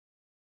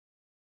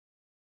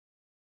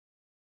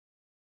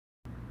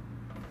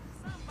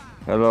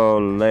Hello,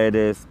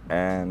 ladies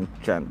and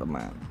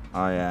gentlemen.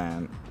 I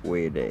am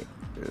with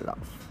love.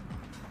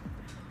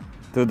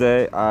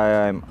 Today I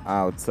am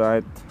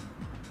outside.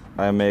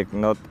 I make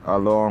not a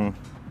long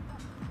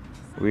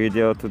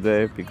video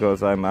today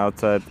because I'm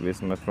outside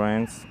with my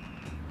friends.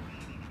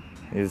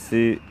 You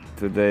see,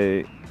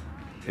 today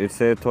ich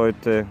sehe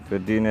heute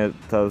verdiene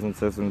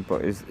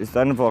 1600. Ist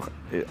einfach,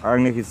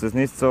 eigentlich ist es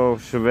nicht so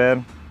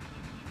schwer.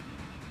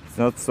 It's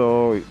not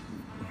so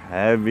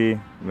heavy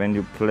when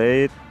you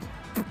play it.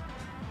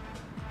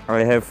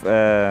 I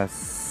have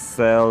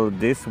sell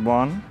this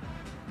one,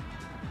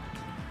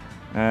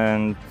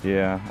 and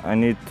yeah, I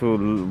need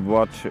to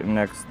watch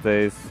next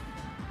days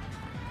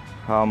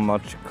how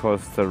much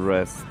costs the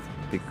rest,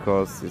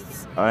 because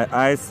it's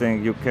I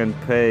think you can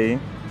pay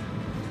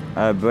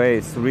way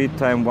 3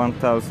 times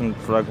 1000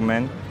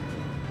 fragment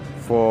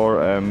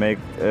for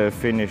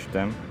finish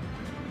them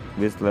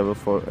with level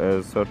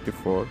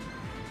 34,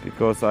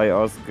 because I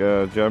asked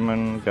a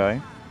German guy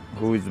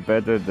who is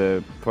better,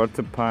 the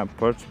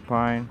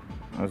porcupine,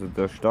 also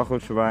the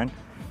Stachelschwein,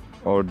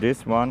 or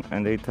this one,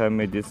 and they tell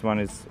me this one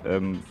is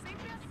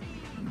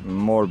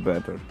more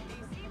better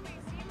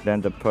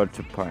than the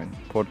porcupine.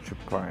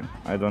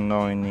 I don't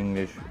know in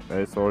English.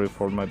 Sorry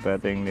for my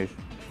bad English.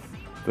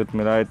 Tut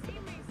mir leid.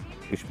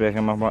 Ich spreche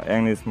manchmal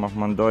Englisch,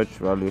 manchmal Deutsch,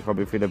 weil ich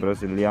habe viele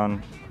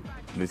Brasilianer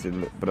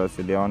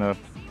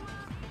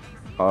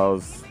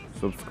als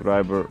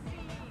Subscriber.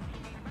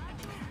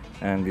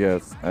 And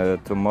yes,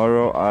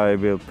 tomorrow I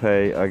will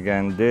pay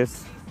again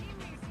this,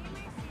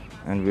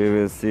 and we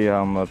will see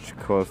how much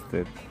cost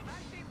it,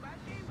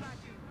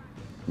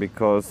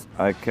 because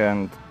I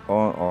can't.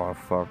 Oh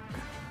fuck.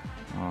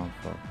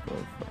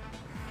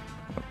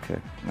 Okay.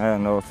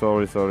 No,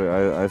 sorry.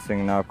 I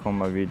think now come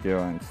my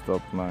video and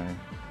stop my.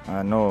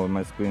 No,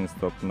 my screen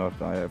stopped. Not.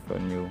 I have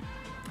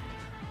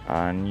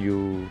a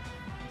new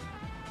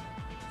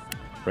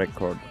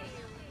record.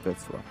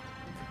 That's why.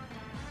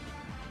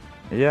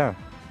 Yeah.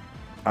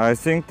 I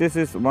think this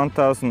is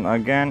 1000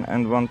 again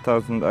and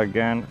 1000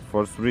 again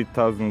for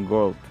 3000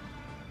 gold.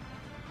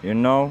 You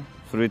know,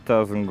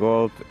 3000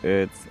 gold,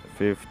 it's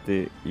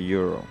 50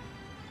 euro.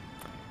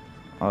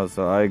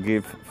 Also, I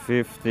give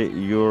 50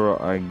 euro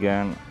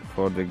again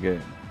for the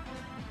game.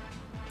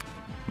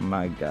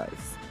 My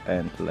guys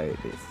and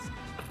ladies.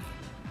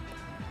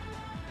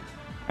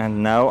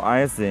 And now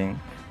I think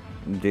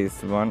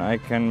this one I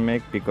can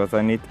make, because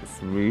I need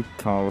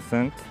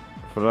 3000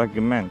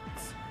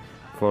 fragments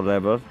for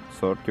level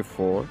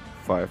 34,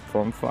 5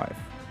 from 5.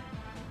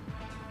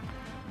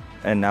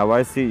 And now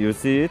I see, you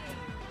see it?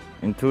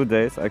 In 2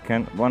 days I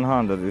can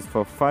 100 is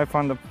for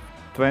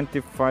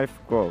 525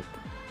 gold.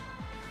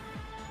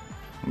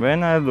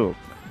 When I look,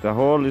 the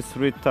whole is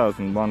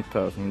 3000,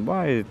 1000.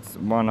 Why it's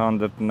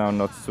 100 now,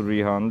 not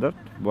 300?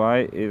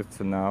 Why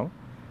it's now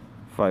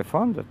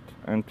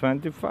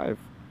 525?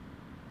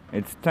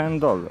 It's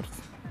 $10.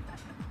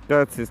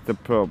 That is the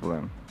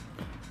problem.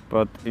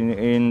 But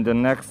in the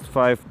next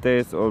 5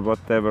 days or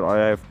whatever,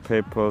 I have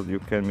PayPal, you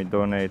can me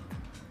donate.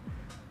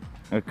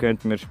 Ihr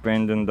könnt mir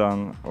spenden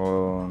dann,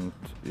 und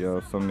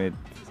ja, somit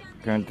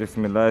könnt ich es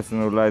mir leisten,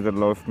 nur leider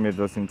läuft mir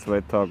das in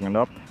 2 Tagen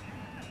ab.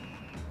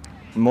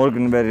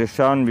 Morgen werde ich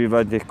schauen, wie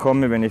weit ich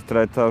komme, wenn ich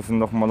 3000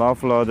 nochmal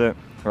auflade,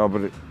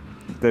 aber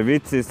der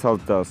Witz ist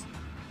halt das.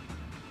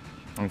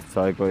 Ich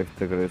zeige euch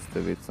den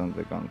größten Witz an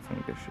der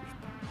ganzen Geschichte.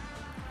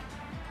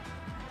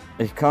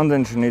 Ich kann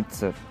den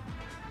Schnitzer.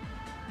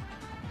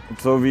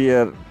 So wie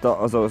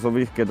so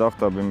wie ich gedacht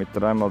habe, mit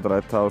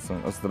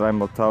 3x3000, also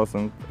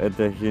 3x1000,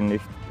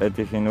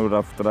 hätte ich ihn nur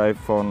auf 3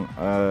 von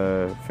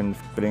 5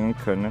 bringen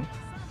können,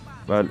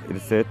 weil ihr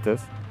seht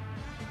es,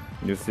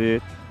 you see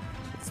it,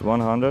 it's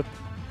 100,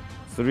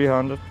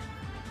 300,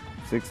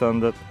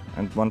 600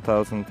 and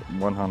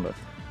 1100,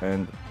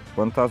 and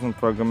 1000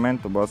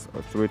 fragment was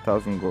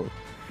 3000 gold,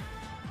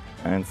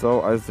 and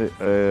so I say,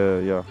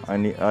 yeah,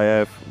 I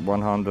have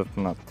 100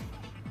 nut.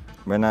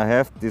 When I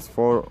have this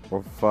 4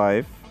 or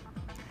 5,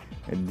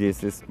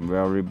 this is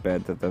very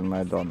better than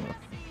my donor.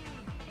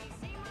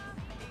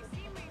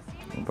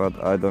 But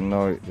I don't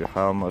know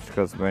how much,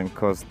 because when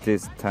cost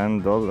this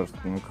 $10,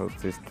 then cost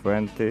this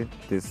 20,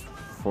 this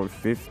for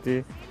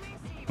 50,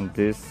 and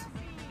this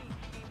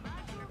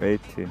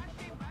 80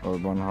 or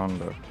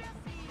 100.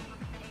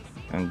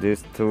 And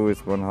this 2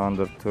 is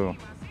 100 too.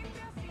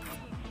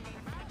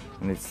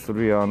 And it's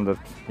 300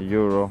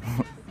 euro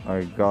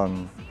are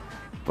gone.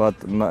 But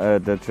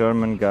the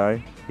German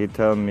guy, he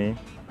tell me,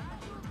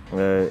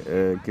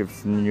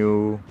 gives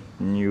new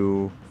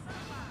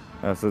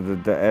so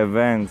the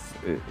events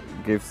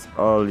gives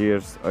all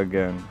years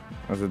again,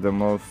 also the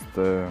most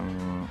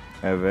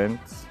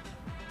events,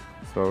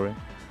 sorry.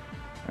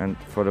 And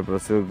for the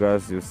Brazil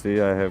guys, you see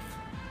I have,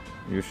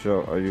 you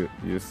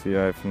see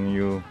I have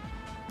new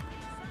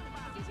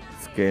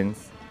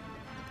skins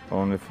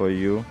only for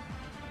you.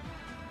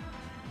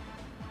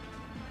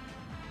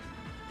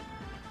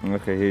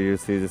 Okay, here you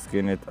see the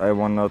skin. I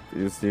want not,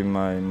 you see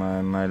my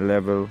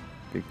level,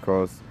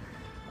 because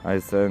I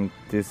sent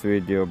this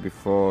video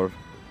before.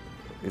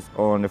 It's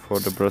only for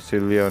the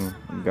Brazilian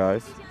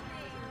guys.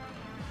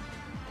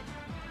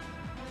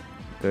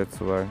 That's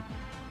why.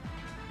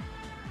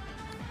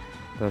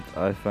 But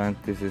I find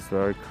this is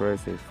very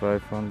crazy.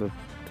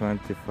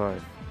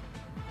 525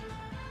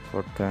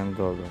 for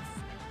 $10.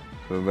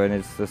 But when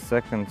it's the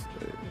second.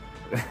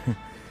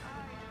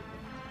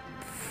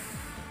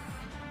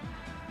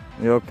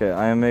 Okay,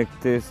 I make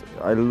this.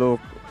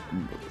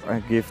 I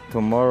give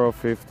tomorrow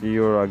 50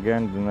 euro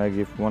again, then I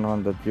give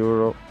 100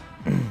 euro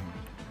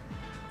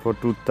for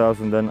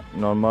 2000. Then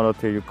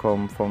normality you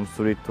come from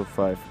 3 to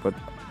 5, but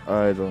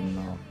I don't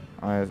know.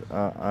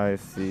 I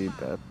see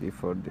badly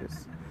for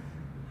this.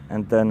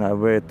 And then I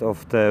wait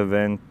of the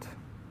event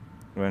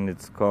when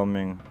it's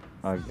coming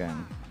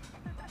again.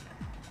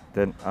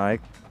 Then I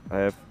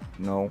have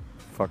no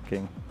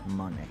fucking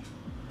money.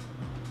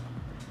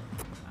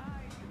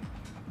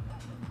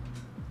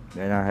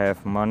 When I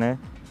have money,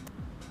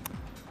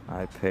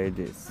 I pay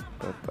this,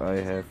 but I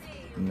have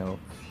no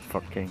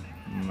fucking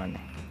money.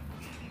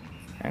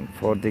 And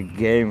for the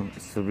game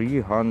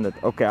 300,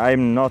 okay,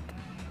 I'm not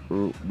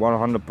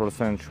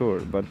 100%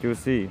 sure, but you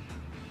see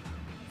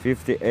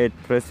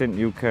 58%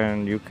 you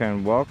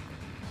can walk,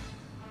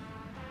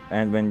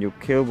 and when you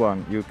kill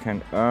one you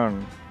can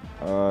earn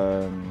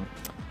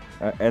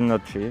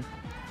energy,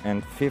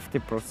 and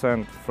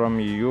 50% from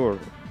your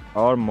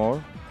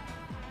armor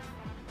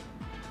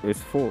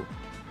is full.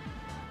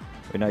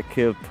 When I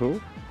kill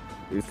 2,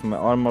 is my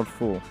armor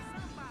full.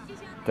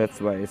 That's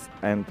why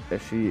and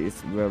she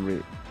is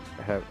very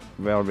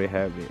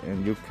heavy,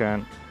 and you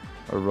can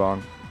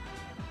run.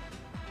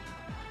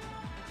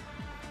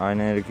 When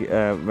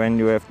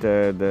you have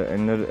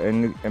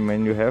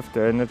when you have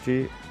the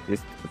energy,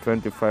 is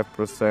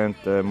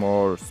 25%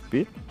 more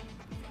speed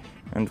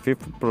and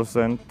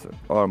 50%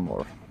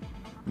 armor.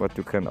 What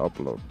you can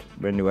upload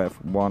when you have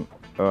 1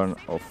 earn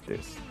of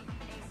this.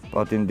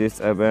 But in this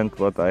event,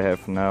 what I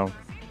have now,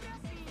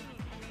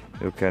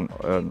 you can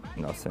earn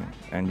nothing.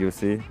 And you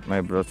see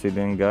my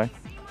Brazilian guy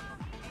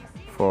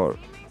for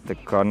the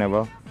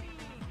Carnival.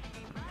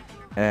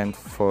 And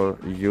for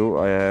you,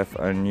 I have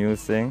a new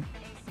thing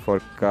for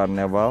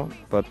Carnival,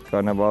 but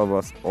Carnival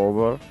was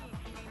over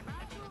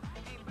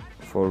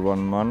for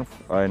 1 month.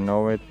 I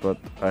know it, but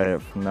I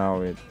have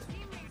now it.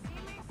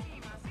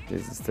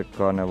 This is the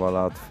Carnival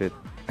outfit.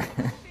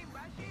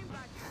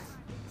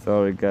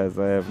 Sorry guys,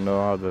 I have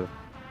no other.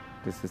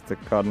 This is the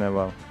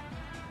Carnival.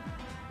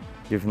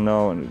 Give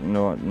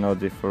no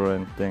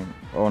different thing.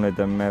 Only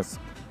the mask.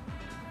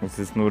 This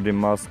is nur die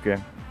Maske.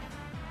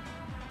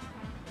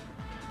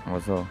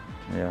 Also,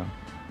 yeah.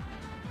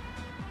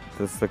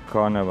 This is the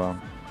Carnival.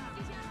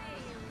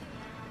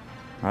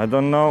 I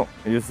don't know.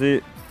 You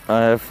see,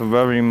 I have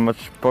very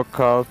much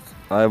podcast.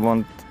 I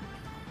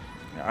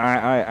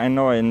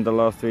know in the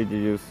last video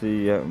you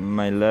see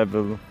my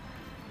level,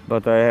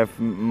 but I have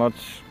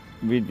much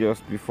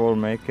videos before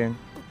making.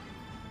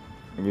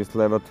 With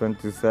level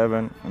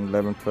 27 and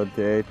level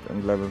 28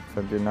 and level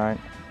 29,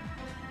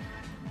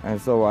 and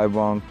so I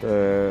want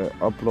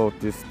upload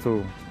this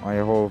too. I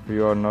hope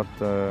you are not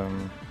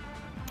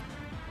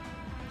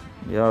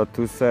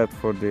too sad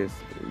for this,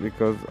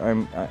 because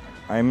I'm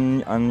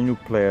a new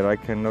player. I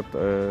cannot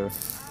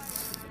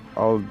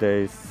all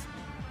days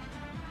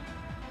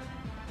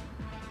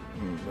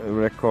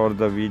record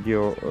a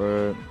video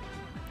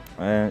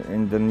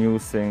in the new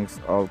things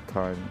all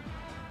time.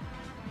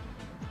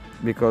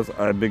 Because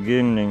I'm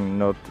beginning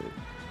not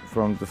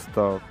from the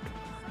start.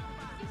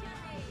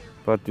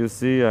 But you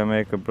see, I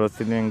make a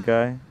Brazilian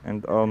guy,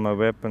 and all my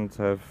weapons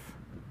have.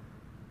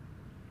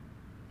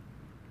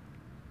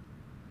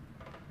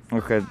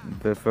 Okay,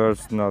 the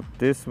first not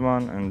this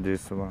one and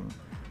this one.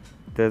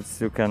 That's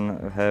you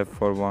can have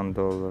for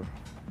 $1.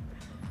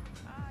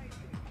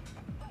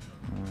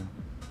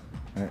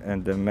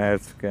 And the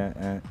mask,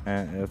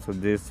 and also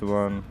this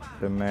one,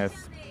 the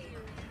mask,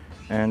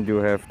 and you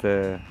have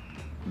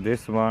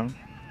this one.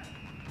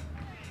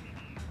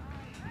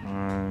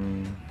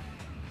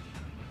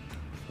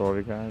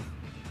 Sorry guys,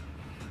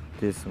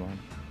 this one.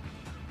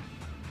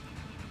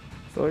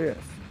 So yes,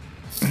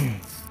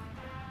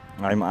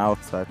 I'm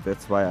outside.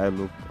 That's why I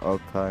look all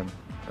time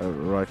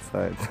right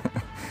side,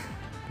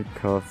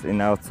 because in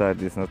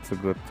outside it's not so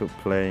good to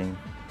playing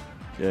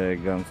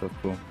guns of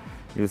boom.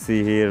 You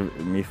see here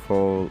me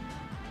fall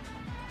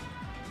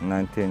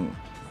 19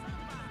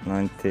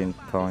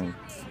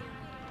 points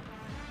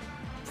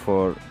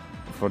for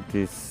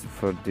this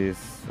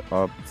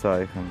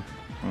Abzeichen.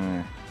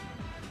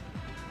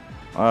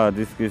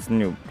 This is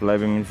new.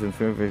 Bleiben mindestens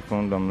 5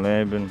 Sekunden am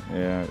Leben.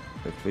 Yeah,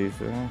 at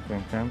least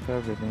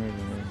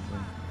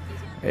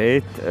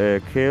 8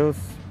 kills,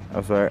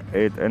 also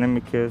 8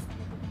 enemy kills.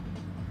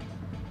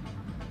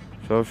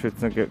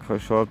 Scharfschützen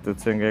schaltet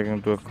 10 Gegner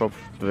durch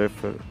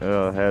Kopftreffer,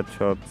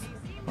 Headshots.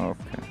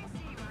 Okay.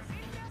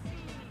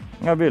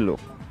 Yeah, we look.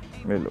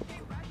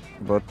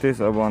 But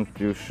this I want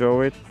to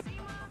show it.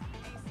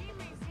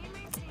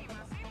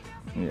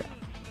 Yeah,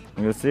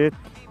 you see it?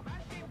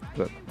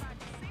 Good.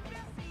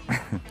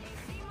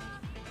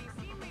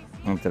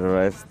 And the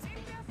rest,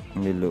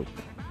 we look.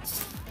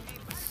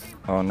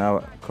 Oh,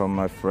 now come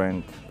my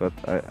friend, but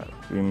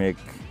we make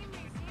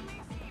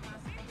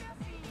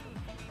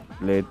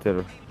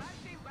later.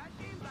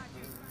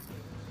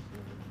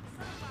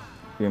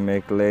 We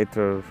make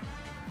later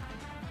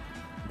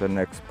the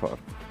next part.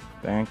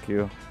 Thank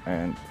you,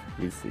 and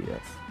we see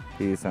us.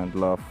 Peace and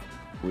love.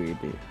 We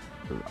do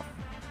love.